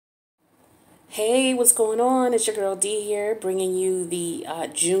Hey, what's going on? It's your girl D here, bringing you the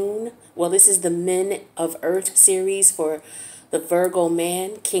June. Well, this is the Men of Earth series for the Virgo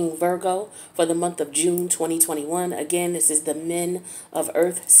man, King Virgo, for the month of June 2021. Again, this is the Men of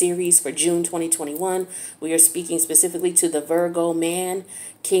Earth series for June 2021. We are speaking specifically to the Virgo man,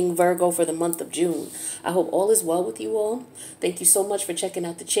 King Virgo, for the month of June. I hope all is well with you all. Thank you so much for checking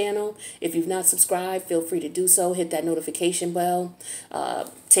out the channel. If you've not subscribed, feel free to do so. Hit that notification bell.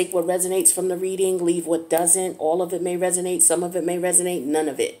 Take what resonates from the reading, leave what doesn't. All of it may resonate, some of it may resonate, none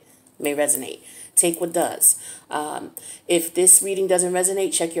of it may resonate. Take what does. If this reading doesn't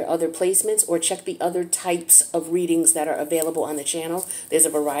resonate, check your other placements or check the other types of readings that are available on the channel. There's a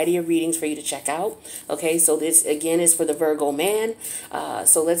variety of readings for you to check out. Okay, so this again is for the Virgo man.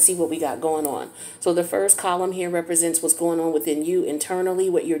 So let's see what we got going on. So the first column here represents what's going on within you internally,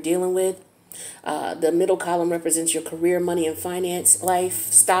 what you're dealing with. The middle column represents your career, money, and finance,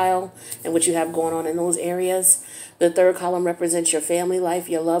 lifestyle, and what you have going on in those areas. The third column represents your family life,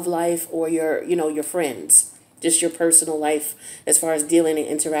 your love life, or your friends, just your personal life as far as dealing and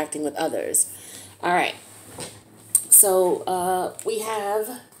interacting with others. All right. So we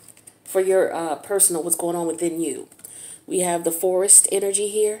have for your personal, what's going on within you. We have the forest energy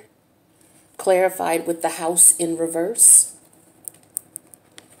here, clarified with the house in reverse.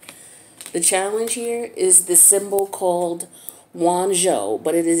 The challenge here is the symbol called Wanzhou,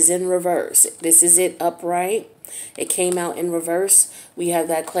 but it is in reverse. This is it upright. It came out in reverse. We have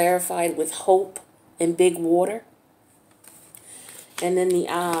that clarified with hope and big water. And then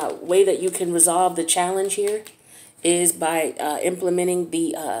the way that you can resolve the challenge here is by implementing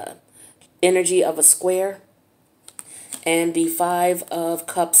the energy of a square and the 5 of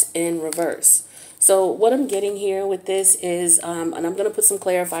Cups in reverse. So what I'm getting here with this is, and I'm going to put some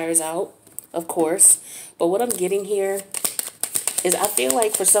clarifiers out, of course, but what I'm getting here is I feel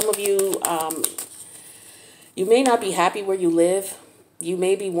like for some of you, you may not be happy where you live. You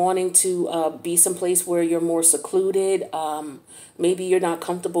may be wanting to be someplace where you're more secluded. Maybe you're not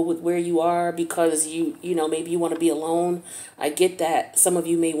comfortable with where you are because maybe you want to be alone. I get that. Some of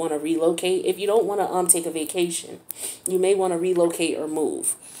you may want to relocate. If you don't want to take a vacation, you may want to relocate or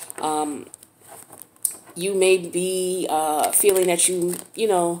move. You may be feeling that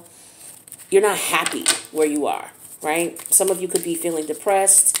you're not happy where you are, right? Some of you could be feeling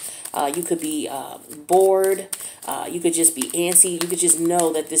depressed. You could be bored. You could just be antsy. You could just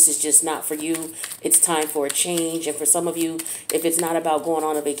know that this is just not for you. It's time for a change. And for some of you, if it's not about going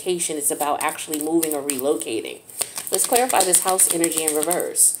on a vacation, it's about actually moving or relocating. Let's clarify this house energy in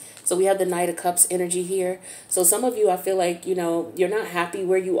reverse. So we have the Knight of Cups energy here. So some of you, I feel like, you're not happy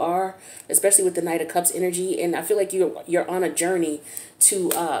where you are, especially with the Knight of Cups energy. And I feel like you're on a journey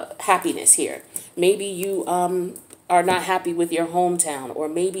to happiness here. Maybe you are not happy with your hometown, or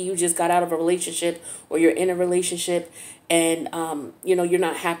maybe you just got out of a relationship, or you're in a relationship and, you're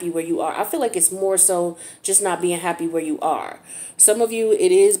not happy where you are. I feel like it's more so just not being happy where you are. Some of you,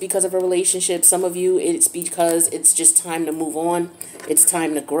 it is because of a relationship. Some of you, it's because it's just time to move on. It's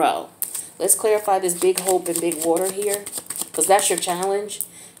time to grow. Let's clarify this big hope and big water here, because that's your challenge.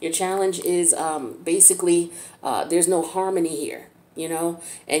 Your challenge is basically there's no harmony here.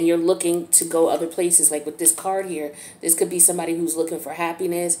 And you're looking to go other places. Like with this card here, this could be somebody who's looking for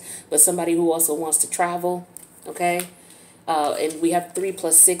happiness, but somebody who also wants to travel, okay? And we have 3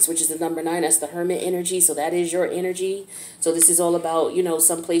 + 6, which is the number 9. That's the Hermit energy, so that is your energy. So this is all about,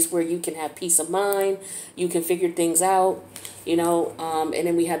 some place where you can have peace of mind, you can figure things out, and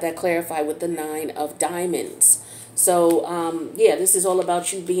then we have that clarified with the 9 of Diamonds. So, yeah, this is all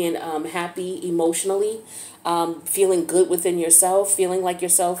about you being happy emotionally, feeling good within yourself, feeling like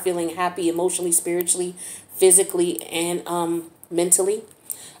yourself, feeling happy emotionally, spiritually, physically, and mentally.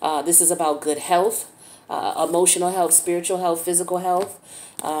 This is about good health, emotional health, spiritual health, physical health.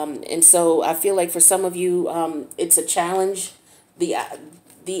 And so I feel like for some of you, it's a challenge.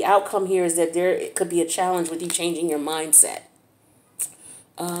 The outcome here is that there could be a challenge with you changing your mindset.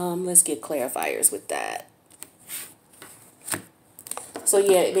 Let's get clarifiers with that. So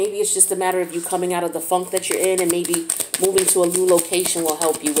yeah, maybe it's just a matter of you coming out of the funk that you're in, and maybe moving to a new location will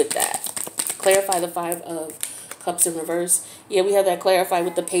help you with that. Clarify the 5 of Cups in reverse. Yeah, we have that clarified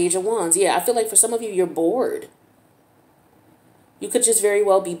with the Page of Wands. Yeah, I feel like for some of you, you're bored. You could just very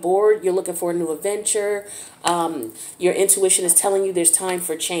well be bored. You're looking for a new adventure. Your intuition is telling you there's time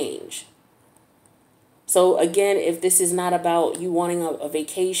for change. So again, if this is not about you wanting a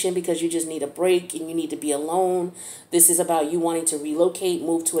vacation because you just need a break and you need to be alone, this is about you wanting to relocate,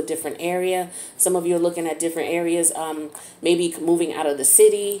 move to a different area. Some of you are looking at different areas, maybe moving out of the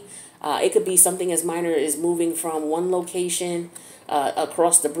city, It could be something as minor as moving from one location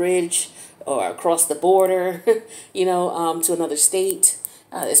across the bridge or across the border, to another state,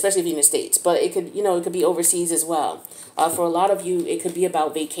 especially if you're in the States. But it could, it could be overseas as well. For a lot of you, it could be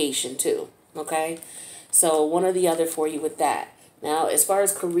about vacation too. Okay, so one or the other for you with that. Now, as far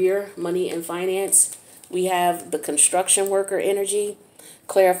as career, money, and finance, we have the construction worker energy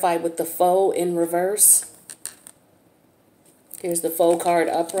clarified with the foe in reverse. Here's the foe card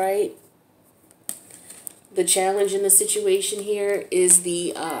upright. The challenge in the situation here is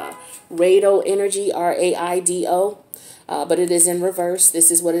the Rado energy, R-A-I-D-O, but it is in reverse.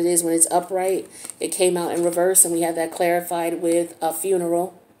 This is what it is when it's upright. It came out in reverse, and we have that clarified with a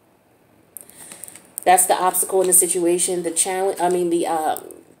funeral. That's the obstacle in the situation. The challenge, the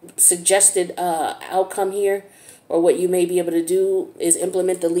suggested outcome here, or what you may be able to do, is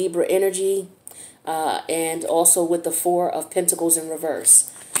implement the Libra energy, and also with the Four of Pentacles in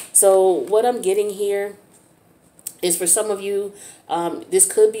reverse. So what I'm getting here is, for some of you,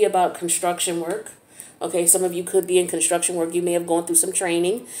 this could be about construction work. Okay, some of you could be in construction work. You may have gone through some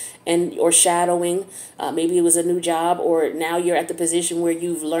training or shadowing. Maybe it was a new job, or now you're at the position where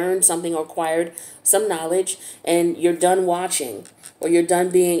you've learned something or acquired some knowledge, and you're done watching, or you're done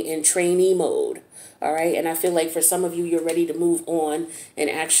being in trainee mode. All right, and I feel like for some of you, you're ready to move on and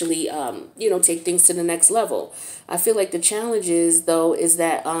actually, take things to the next level. I feel like the challenge is, though, is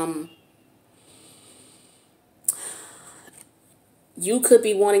that you could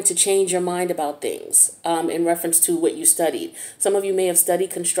be wanting to change your mind about things in reference to what you studied. Some of you may have studied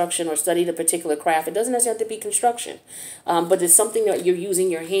construction or studied a particular craft. It doesn't necessarily have to be construction, but it's something that you're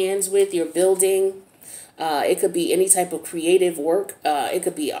using your hands with, you're building. It could be any type of creative work. It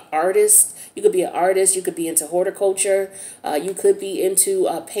could be an artist. You could be an artist. You could be into horticulture. You could be into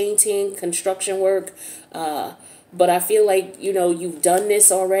painting, construction work. But I feel like, you've done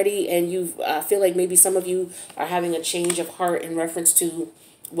this already, and I feel like maybe some of you are having a change of heart in reference to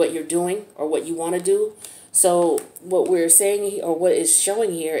what you're doing or what you want to do. So what we're saying, or what is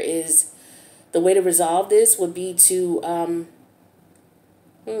showing here, is the way to resolve this would be to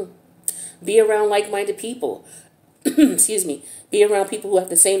be around like-minded people. Excuse me. Be around people who have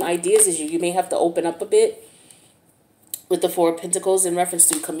the same ideas as you. You may have to open up a bit with the Four of Pentacles in reference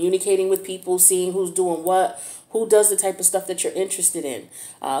to communicating with people, seeing who's doing what, who does the type of stuff that you're interested in,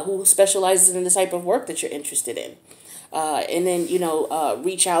 who specializes in the type of work that you're interested in. And then,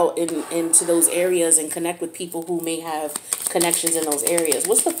 reach out into those areas and connect with people who may have connections in those areas.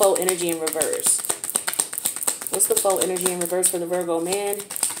 What's the foe energy in reverse? What's the foe energy in reverse for the Virgo man?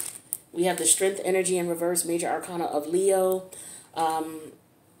 We have the strength energy in reverse, major arcana of Leo.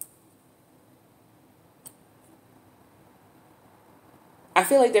 I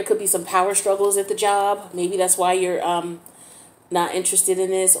feel like there could be some power struggles at the job. Maybe that's why you're not interested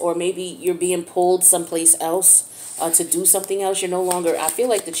in this, or maybe you're being pulled someplace else to do something else. You're no longer, I feel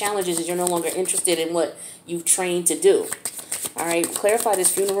like the challenge is you're no longer interested in what you've trained to do. All right, clarify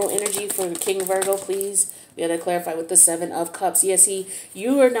this funeral energy for King Virgo, please. We got to clarify with the Seven of Cups. Yes,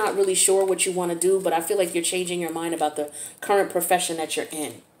 you are not really sure what you want to do, but I feel like you're changing your mind about the current profession that you're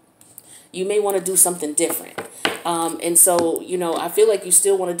in. You may want to do something different. And so, I feel like you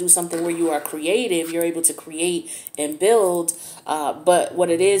still want to do something where you are creative. You're able to create and build. But what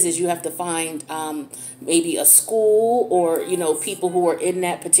it is you have to find maybe a school or, people who are in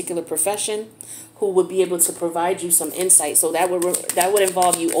that particular profession who would be able to provide you some insight. So that would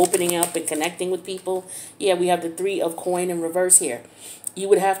involve you opening up and connecting with people. Yeah, we have the Three of Coin in reverse here. You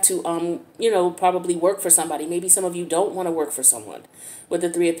would have to, probably work for somebody. Maybe some of you don't want to work for someone with the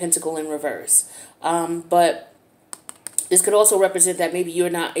Three of Pentacles in reverse. But this could also represent that maybe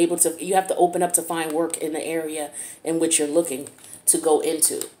you're not able to, you have to open up to find work in the area in which you're looking to go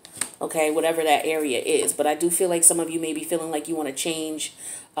into. Okay, whatever that area is. But I do feel like some of you may be feeling like you want to change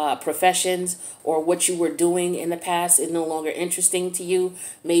professions, or what you were doing in the past is no longer interesting to you.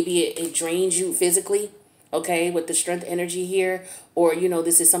 Maybe it drains you physically. Okay, with the strength energy here, or,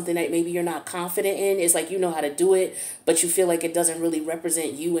 this is something that maybe you're not confident in. It's like you know how to do it, but you feel like it doesn't really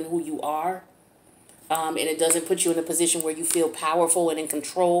represent you and who you are. And it doesn't put you in a position where you feel powerful and in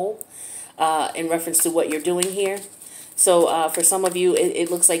control in reference to what you're doing here. So for some of you,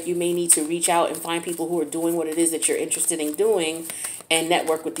 it looks like you may need to reach out and find people who are doing what it is that you're interested in doing and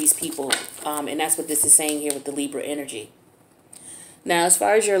network with these people. And that's what this is saying here with the Libra energy. Now, as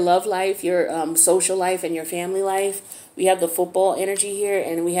far as your love life, your social life, and your family life, we have the football energy here,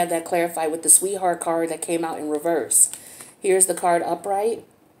 and we have that clarified with the sweetheart card that came out in reverse. Here's the card upright.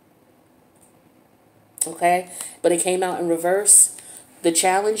 Okay, but it came out in reverse. The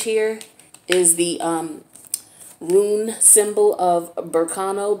challenge here is the rune symbol of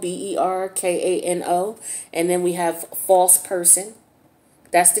Berkano, Berkano, and then we have false person.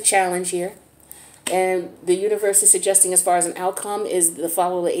 That's the challenge here. And the universe is suggesting, as far as an outcome, is to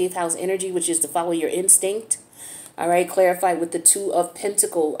follow the 8th house energy, which is to follow your instinct. All right, clarified with the 2 of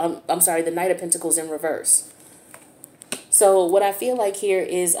Pentacles. I'm sorry, the Knight of Pentacles in reverse. So what I feel like here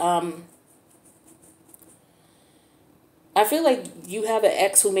is, I feel like you have an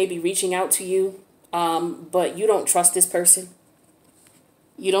ex who may be reaching out to you, but you don't trust this person.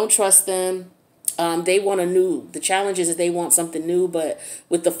 You don't trust them. They want a new, the challenge is that they want something new, but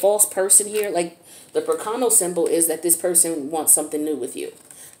with the false person here, like the Berkano symbol is that this person wants something new with you.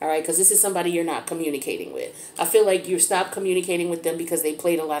 All right, because this is somebody you're not communicating with. I feel like you stopped communicating with them because they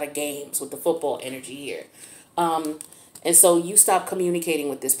played a lot of games with the football energy here. And so you stop communicating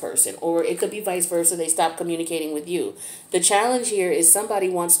with this person, or it could be vice versa. They stop communicating with you. The challenge here is somebody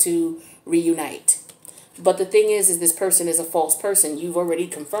wants to reunite. But the thing is this person is a false person. You've already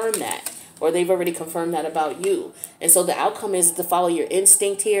confirmed that, or they've already confirmed that about you. And so the outcome is to follow your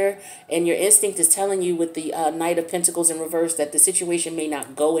instinct here. And your instinct is telling you with the Knight of Pentacles in reverse that the situation may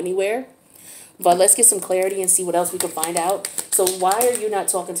not go anywhere. But let's get some clarity and see what else we can find out. So why are you not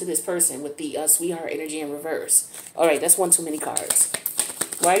talking to this person with the sweetheart energy in reverse? All right, that's one too many cards.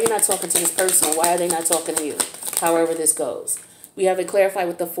 Why are you not talking to this person? Why are they not talking to you? However this goes. We have it clarified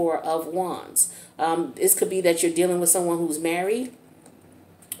with the 4 of Wands. This could be that you're dealing with someone who's married,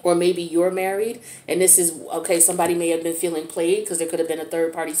 or maybe you're married. And this is, okay, somebody may have been feeling played because there could have been a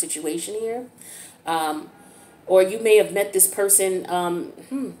third-party situation here. Or you may have met this person,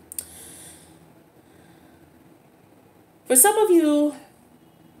 for some of you,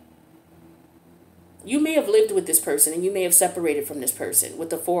 you may have lived with this person and you may have separated from this person with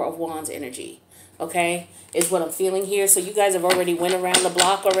the 4 of Wands energy. Okay, is what I'm feeling here. So you guys have already went around the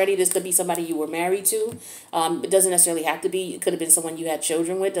block already. This could be somebody you were married to. It doesn't necessarily have to be. It could have been someone you had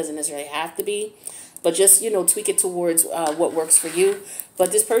children with. Doesn't necessarily have to be. But just, tweak it towards what works for you.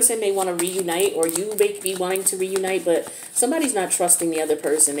 But this person may want to reunite, or you may be wanting to reunite, but somebody's not trusting the other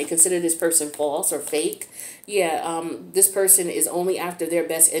person. They consider this person false or fake. Yeah, this person is only after their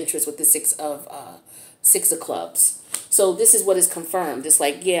best interest with the six of clubs. So this is what is confirmed. It's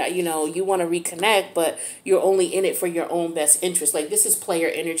like, yeah, you want to reconnect, but you're only in it for your own best interest. Like, this is player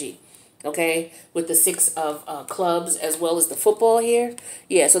energy. Okay, with the 6 of clubs as well as the football here.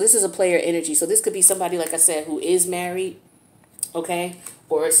 Yeah, so this is a player energy. So this could be somebody, like I said, who is married. Okay,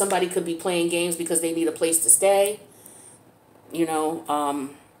 or somebody could be playing games because they need a place to stay.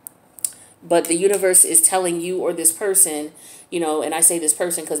 But the universe is telling you or this person, and I say this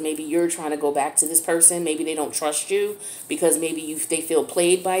person because maybe you're trying to go back to this person. Maybe they don't trust you because maybe they feel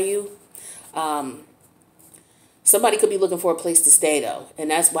played by you. Somebody could be looking for a place to stay, though, and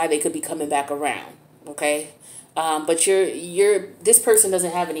that's why they could be coming back around, okay? But this person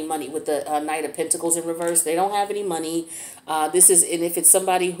doesn't have any money with the Knight of Pentacles in reverse. They don't have any money. And if it's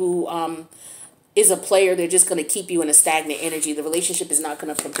somebody who is a player, they're just going to keep you in a stagnant energy. The relationship is not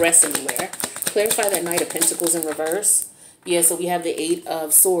going to progress anywhere. Clarify that Knight of Pentacles in reverse. Yeah, so we have the 8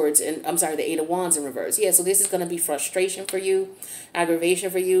 of Swords, and I'm sorry, the 8 of Wands in reverse. Yeah, so this is going to be frustration for you,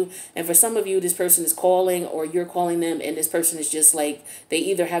 aggravation for you. And for some of you, this person is calling or you're calling them, and this person is just like, they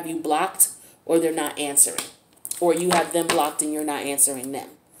either have you blocked or they're not answering. Or you have them blocked and you're not answering them.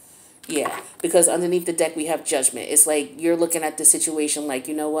 Yeah, because underneath the deck we have Judgment. It's like you're looking at the situation like,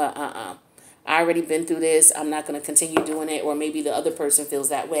 you know what, I already been through this. I'm not going to continue doing it. Or maybe the other person feels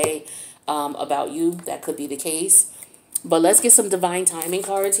that way about you. That could be the case. But let's get some divine timing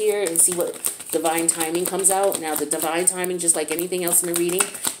cards here and see what divine timing comes out. Now, the divine timing, just like anything else in the reading,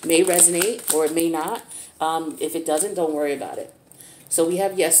 may resonate or it may not. If it doesn't, don't worry about it. So we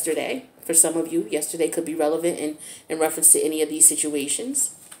have yesterday. For some of you, yesterday could be relevant in reference to any of these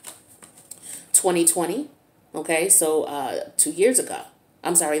situations. 2020. Okay, so 2 years ago.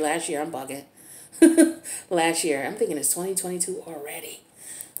 I'm sorry, last year. I'm bugging. Last year. I'm thinking it's 2022 already.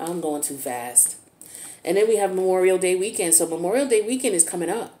 I'm going too fast. And then we have Memorial Day weekend. So Memorial Day weekend is coming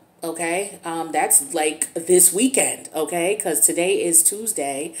up, okay? That's like this weekend, okay? Because today is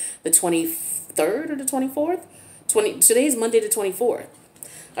Tuesday, the 23rd or the 24th? Today is Monday the 24th.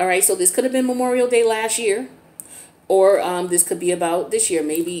 All right, so this could have been Memorial Day last year. Or this could be about this year.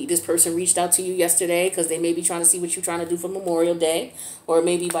 Maybe this person reached out to you yesterday because they may be trying to see what you're trying to do for Memorial Day. Or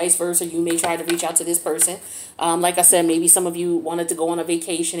maybe vice versa. You may try to reach out to this person. Like I said, maybe some of you wanted to go on a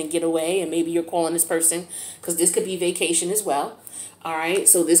vacation and get away. And maybe you're calling this person because this could be vacation as well. All right.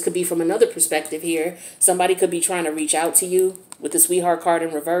 So this could be from another perspective here. Somebody could be trying to reach out to you with the sweetheart card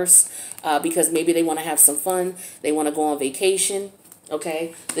in reverse because maybe they want to have some fun. They want to go on vacation.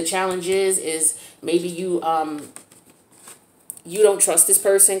 Okay, the challenge is maybe you don't trust this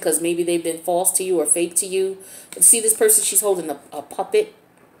person because maybe they've been false to you or fake to you. But see, this person, she's holding a puppet.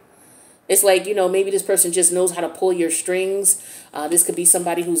 It's like, maybe this person just knows how to pull your strings. This could be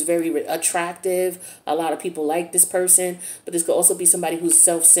somebody who's very attractive. A lot of people like this person. But this could also be somebody who's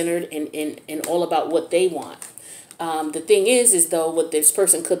self-centered and all about what they want. The thing is though, what this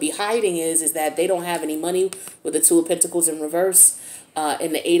person could be hiding is that they don't have any money with the Two of Pentacles in reverse.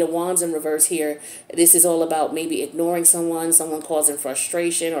 And the Eight of Wands in reverse here. This is all about maybe ignoring someone causing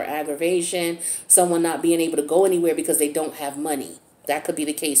frustration or aggravation, someone not being able to go anywhere because they don't have money. That could be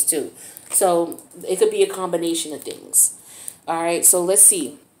the case too. So it could be a combination of things. All right, so let's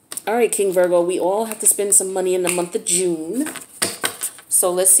see. All right, King Virgo, we all have to spend some money in the month of June.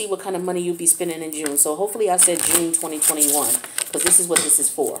 So let's see what kind of money you'll be spending in June. So hopefully I said June 2021 because this is what this is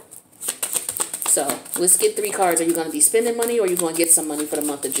for. So let's get 3 cards. Are you going to be spending money or are you going to get some money for the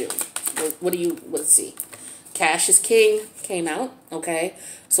month of June? Let's see. Cash is King came out. Okay.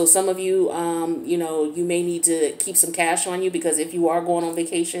 So some of you, you may need to keep some cash on you because if you are going on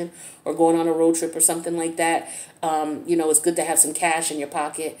vacation or going on a road trip or something like that, it's good to have some cash in your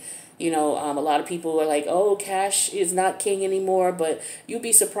pocket. A lot of people are like, oh, cash is not king anymore, but you'd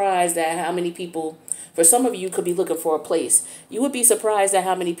be surprised at how many people, for some of you could be looking for a place. You would be surprised at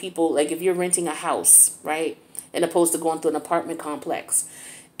how many people, like if you're renting a house, right, and opposed to going through an apartment complex,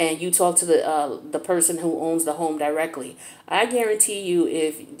 and you talk to the person who owns the home directly, I guarantee you,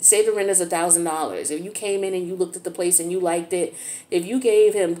 if say the rent is $1,000, if you came in and you looked at the place and you liked it, if you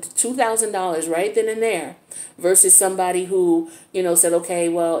gave him $2,000 right then and there, versus somebody who said, okay,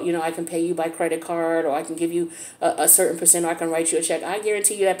 well, I can pay you by credit card, or I can give you a certain percent, or I can write you a check, I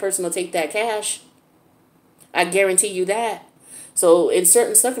guarantee you that person will take that cash. I guarantee you that. So in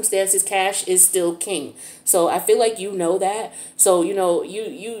certain circumstances, cash is still king. So I feel like you know that. So,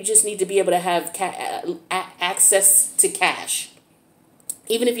 you just need to be able to have access to cash.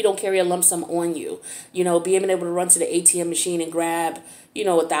 Even if you don't carry a lump sum on you, being able to run to the ATM machine and grab,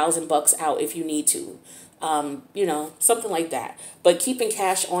 $1,000 out if you need to. Something like that. But keeping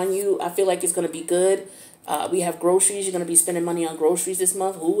cash on you, I feel like it's going to be good. We have groceries. You're going to be spending money on groceries this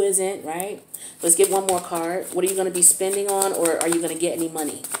month. Who isn't, right? Let's get one more card. What are you going to be spending on, or are you going to get any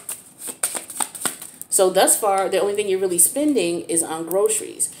money? So thus far, the only thing you're really spending is on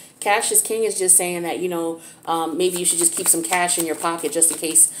groceries. Cash is king is just saying that, maybe you should just keep some cash in your pocket just in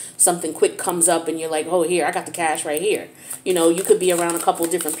case something quick comes up and you're like, oh, here, I got the cash right here. You could be around a couple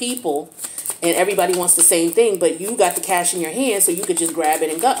different people and everybody wants the same thing, but you got the cash in your hand so you could just grab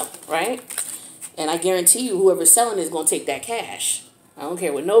it and go, right? And I guarantee you, whoever's selling is going to take that cash. I don't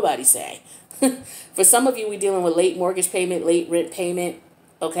care what nobody say. For some of you, we're dealing with late mortgage payment, late rent payment.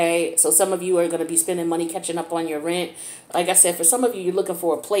 Okay, so some of you are going to be spending money catching up on your rent. Like I said, for some of you, you're looking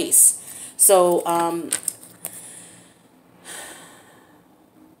for a place. So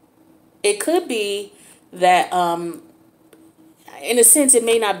it could be that in a sense, it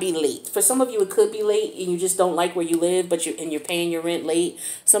may not be late. For some of you, it could be late and you just don't like where you live, but you're paying your rent late.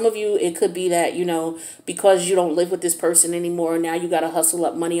 Some of you, it could be that, because you don't live with this person anymore, now you got to hustle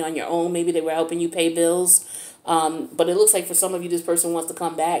up money on your own. Maybe they were helping you pay bills. But it looks like for some of you, this person wants to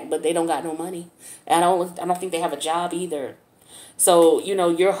come back, but they don't got no money. And I don't think they have a job either. So,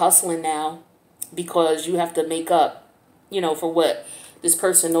 you're hustling now because you have to make up, for what this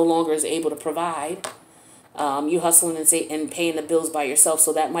person no longer is able to provide. You hustling and paying the bills by yourself.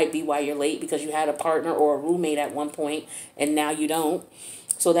 So that might be why you're late, because you had a partner or a roommate at one point and now you don't.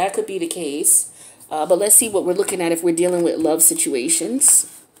 So that could be the case. But let's see what we're looking at if we're dealing with love situations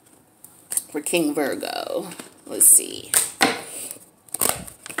for King Virgo. Let's see.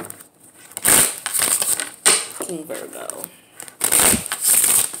 King Virgo.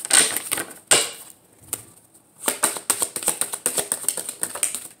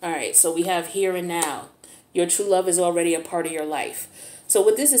 All right, so we have here and now. Your true love is already a part of your life. So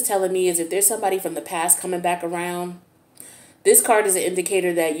what this is telling me is if there's somebody from the past coming back around, this card is an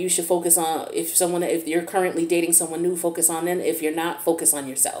indicator that you should focus on, if you're currently dating someone new, focus on them. If you're not, focus on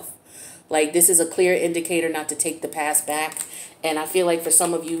yourself. Like, this is a clear indicator not to take the past back. And I feel like for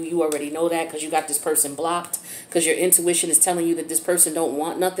some of you, you already know that because you got this person blocked, because your intuition is telling you that this person don't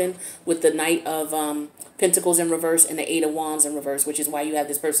want nothing with the Knight of Pentacles in reverse and the Eight of Wands in reverse, which is why you have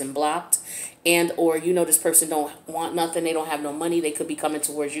this person blocked. And or this person don't want nothing. They don't have no money. They could be coming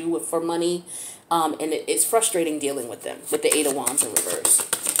towards you for money. And it's frustrating dealing with them with the Eight of Wands in reverse.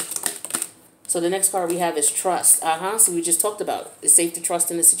 So the next card we have is trust. So we just talked about it's safe to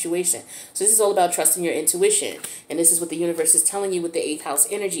trust in the situation. So this is all about trusting your intuition. And this is what the universe is telling you with the 8th house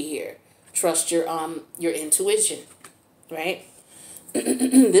energy here. Trust your intuition, right?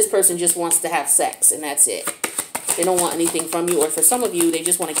 This person just wants to have sex, and that's it. They don't want anything from you, or for some of you, they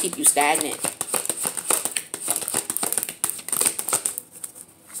just want to keep you stagnant.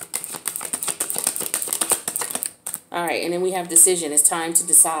 All right, and then we have decision. It's time to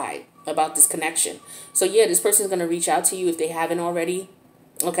decide about this connection. So yeah, this person is going to reach out to you if they haven't already.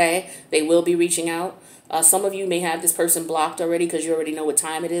 Okay, they will be reaching out. Some of you may have this person blocked already because you already know what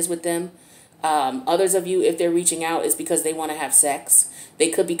time it is with them. Others of you, if they're reaching out, is because they want to have sex. They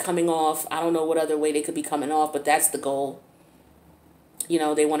could be coming off. I don't know what other way they could be coming off, but that's the goal. You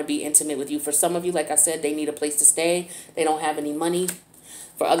know, they want to be intimate with you. For some of you, like I said, they need a place to stay. They don't have any money.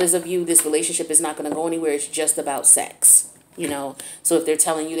 For others of you, this relationship is not going to go anywhere. It's just about sex. You know, so if they're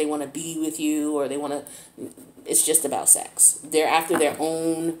telling you they want to be with you, or they want to, it's just about sex. They're after their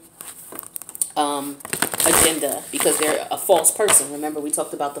own agenda because they're a false person. Remember, we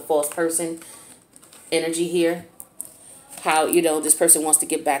talked about the false person energy here. How, you know, this person wants to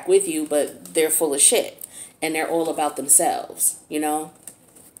get back with you, but they're full of shit and they're all about themselves, you know.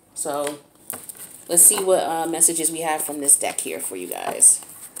 So let's see what messages we have from this deck here for you guys.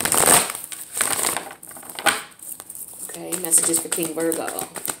 Okay, messages for King Virgo.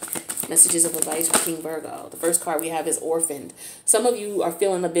 Messages of advice for King Virgo. The first card we have is orphaned. Some of you are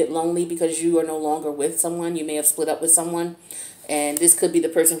feeling a bit lonely because you are no longer with someone. You may have split up with someone. And this could be the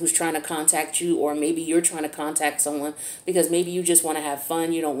person who's trying to contact you, or maybe you're trying to contact someone because maybe you just want to have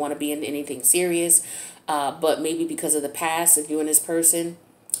fun. You don't want to be in anything serious. But maybe because of the past of you and this person,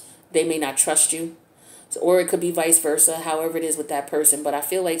 they may not trust you. So, or it could be vice versa, however it is with that person. But I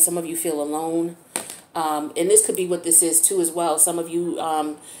feel like some of you feel alone. And this could be what this is too as well. Some of you,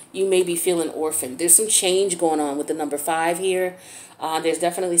 you may be feeling orphaned. There's some change going on with the number 5 here. There's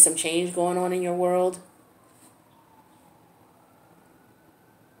definitely some change going on in your world.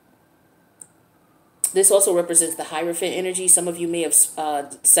 This also represents the Hierophant energy. Some of you may have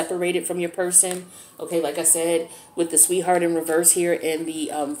separated from your person. Okay, like I said, with the Sweetheart in reverse here and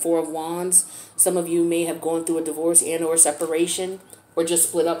the 4 of Wands, some of you may have gone through a divorce and or separation, or just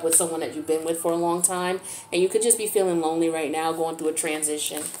split up with someone that you've been with for a long time. And you could just be feeling lonely right now, going through a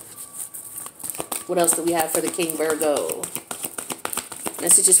transition. What else do we have for the King Virgo?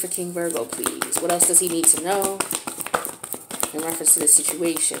 Messages for King Virgo, please. What else does he need to know in reference to the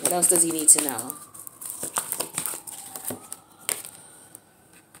situation? What else does he need to know?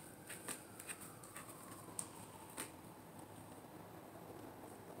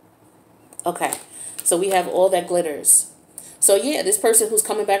 Okay, so we have all that glitters. So yeah, this person who's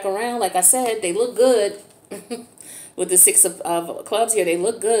coming back around, like I said, they look good. With the 6 of clubs here, they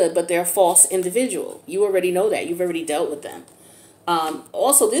look good, but they're a false individual. You already know that. You've already dealt with them.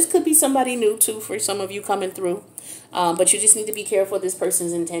 Also, this could be somebody new too for some of you coming through. But you just need to be careful of this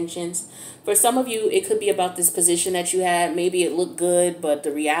person's intentions. For some of you, it could be about this position that you had. Maybe it looked good, but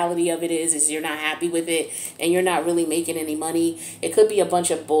the reality of it is you're not happy with it and you're not really making any money. It could be a bunch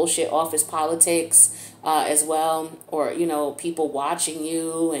of bullshit office politics as well, or, you know, people watching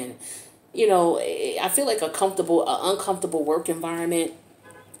you, and, you know, I feel like uncomfortable work environment.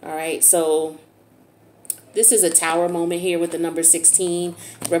 All right, so this is a tower moment here with the number 16.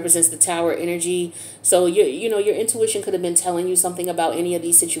 It represents the tower energy. So, you know, your intuition could have been telling you something about any of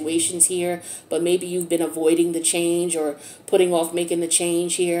these situations here, but maybe you've been avoiding the change or putting off making the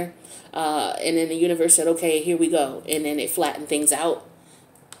change here. And then the universe said, okay, here we go. And then it flattened things out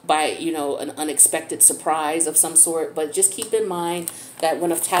by, you know, an unexpected surprise of some sort. But just keep in mind that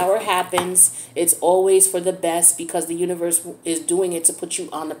when a tower happens, it's always for the best, because the universe is doing it to put you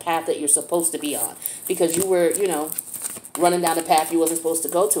on the path that you're supposed to be on, because you were, you know, running down the path you wasn't supposed to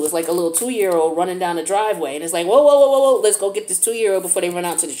go to. It's like a little 2-year-old running down the driveway, and it's like, whoa, whoa, whoa, whoa, whoa, let's go get this 2-year-old before they run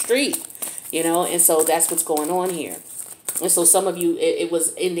out to the street, you know. And so that's what's going on here. And so some of you, it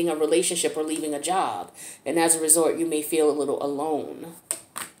was ending a relationship or leaving a job, and as a result, you may feel a little alone.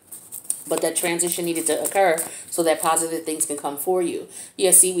 But that transition needed to occur so that positive things can come for you.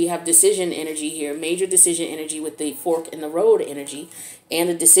 Yeah, see, we have decision energy here, major decision energy with the fork in the road energy and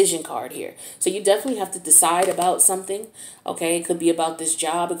a decision card here. So you definitely have to decide about something, okay? It could be about this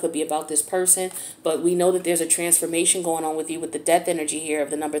job, it could be about this person, but we know that there's a transformation going on with you with the death energy here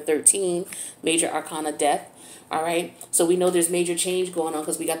of the number 13, major arcana death, all right? So we know there's major change going on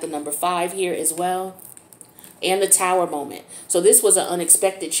because we got the number 5 here as well. And the tower moment. So this was an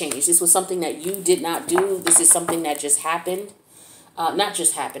unexpected change. This was something that you did not do. This is something that just happened. Not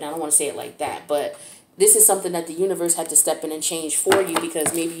just happened. I don't want to say it like that. But this is something that the universe had to step in and change for you,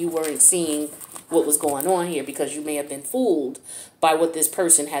 because maybe you weren't seeing what was going on here, because you may have been fooled by what this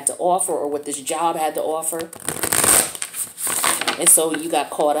person had to offer or what this job had to offer. And so you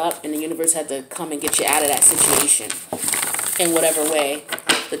got caught up, and the universe had to come and get you out of that situation. in whatever way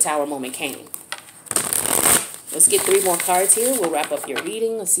the Tower moment came. Let's get 3 more cards here. We'll wrap up your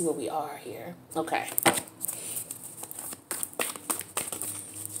reading. Let's see where we are here. Okay.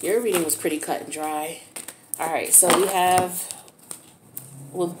 Your reading was pretty cut and dry. All right, so we have,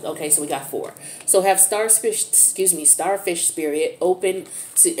 well, okay, so we got 4. So have starfish spirit, open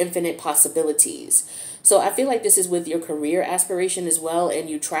to infinite possibilities. So I feel like this is with your career aspiration as well, and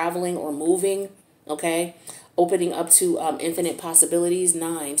you traveling or moving, okay? Opening up to infinite possibilities,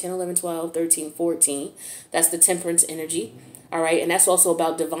 9, 10, 11, 12, 13, 14. That's the temperance energy. All right. And that's also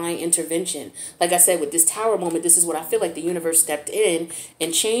about divine intervention. Like I said, with this Tower moment, this is what I feel like the universe stepped in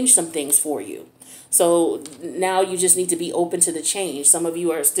and changed some things for you. So now you just need to be open to the change. Some of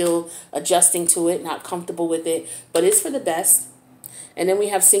you are still adjusting to it, not comfortable with it, but it's for the best. And then we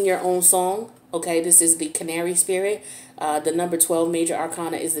have sing your own song. Okay, this is the Canary spirit. The number 12 major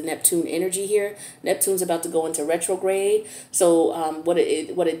arcana is the Neptune energy here. Neptune's about to go into retrograde. So what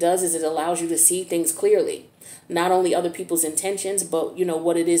it does is it allows you to see things clearly. Not only other people's intentions, but, you know,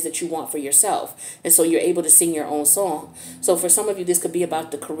 what it is that you want for yourself. And so you're able to sing your own song. So for some of you, this could be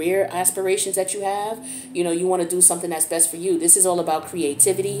about the career aspirations that you have. You know, you want to do something that's best for you. This is all about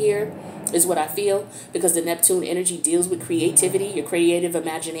creativity here, is what I feel, because the Neptune energy deals with creativity, your creative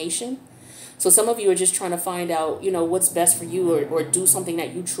imagination. So some of you are just trying to find out, you know, what's best for you, or do something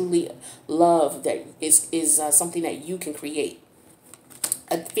that you truly love, that is something that you can create.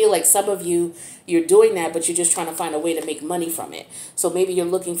 I feel like some of you, you're doing that, but you're just trying to find a way to make money from it. So maybe you're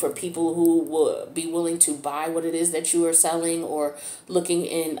looking for people who will be willing to buy what it is that you are selling, or looking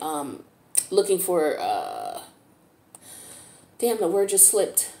for, damn, the word just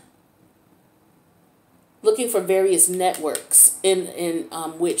slipped. Looking for various networks in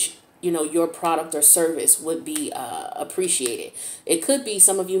which, you know, your product or service would be appreciated. It could be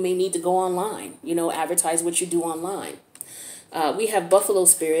some of you may need to go online, you know, advertise what you do online. We have Buffalo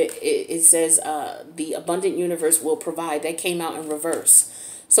Spirit. It says the abundant universe will provide. That came out in reverse.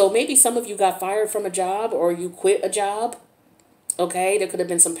 So maybe some of you got fired from a job, or you quit a job. Okay, there could have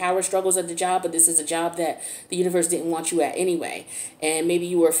been some power struggles at the job, but this is a job that the universe didn't want you at anyway. And maybe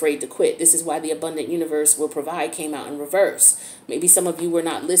you were afraid to quit. This is why the abundant universe will provide came out in reverse. Maybe some of you were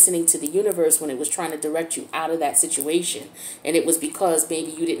not listening to the universe when it was trying to direct you out of that situation. And it was because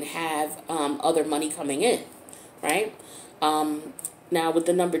maybe you didn't have other money coming in, right? Now with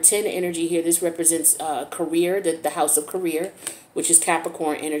the number 10 energy here, this represents career, the house of career, which is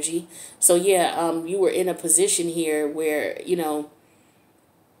Capricorn energy. So yeah, you were in a position here where, you know,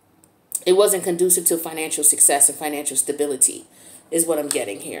 it wasn't conducive to financial success and financial stability, is what I'm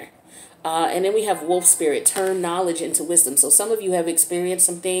getting here. And then we have Wolf Spirit, turn knowledge into wisdom. So some of you have experienced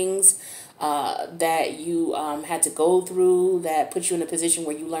some things that you had to go through that put you in a position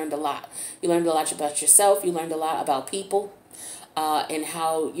where you learned a lot. You learned a lot about yourself. You learned a lot about people and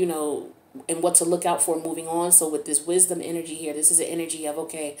how, you know, and what to look out for moving on. So with this wisdom energy here, this is an energy of,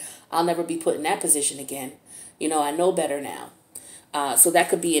 okay, I'll never be put in that position again. You know, I know better now. So that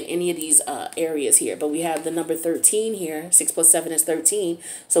could be in any of these areas here. But we have the number 13 here. 6 plus 7 is 13.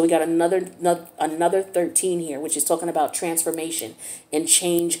 So we got another 13 here, which is talking about transformation and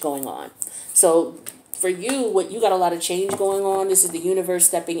change going on. So for you, what you got a lot of change going on. This is the universe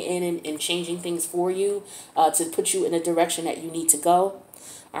stepping in and changing things for you to put you in a direction that you need to go.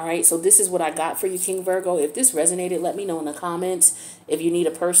 All right, so this is what I got for you, King Virgo. If this resonated, let me know in the comments. If you need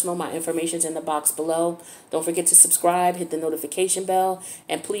a personal, my information's in the box below. Don't forget to subscribe, hit the notification bell,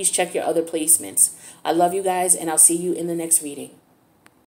 and please check your other placements. I love you guys, and I'll see you in the next reading.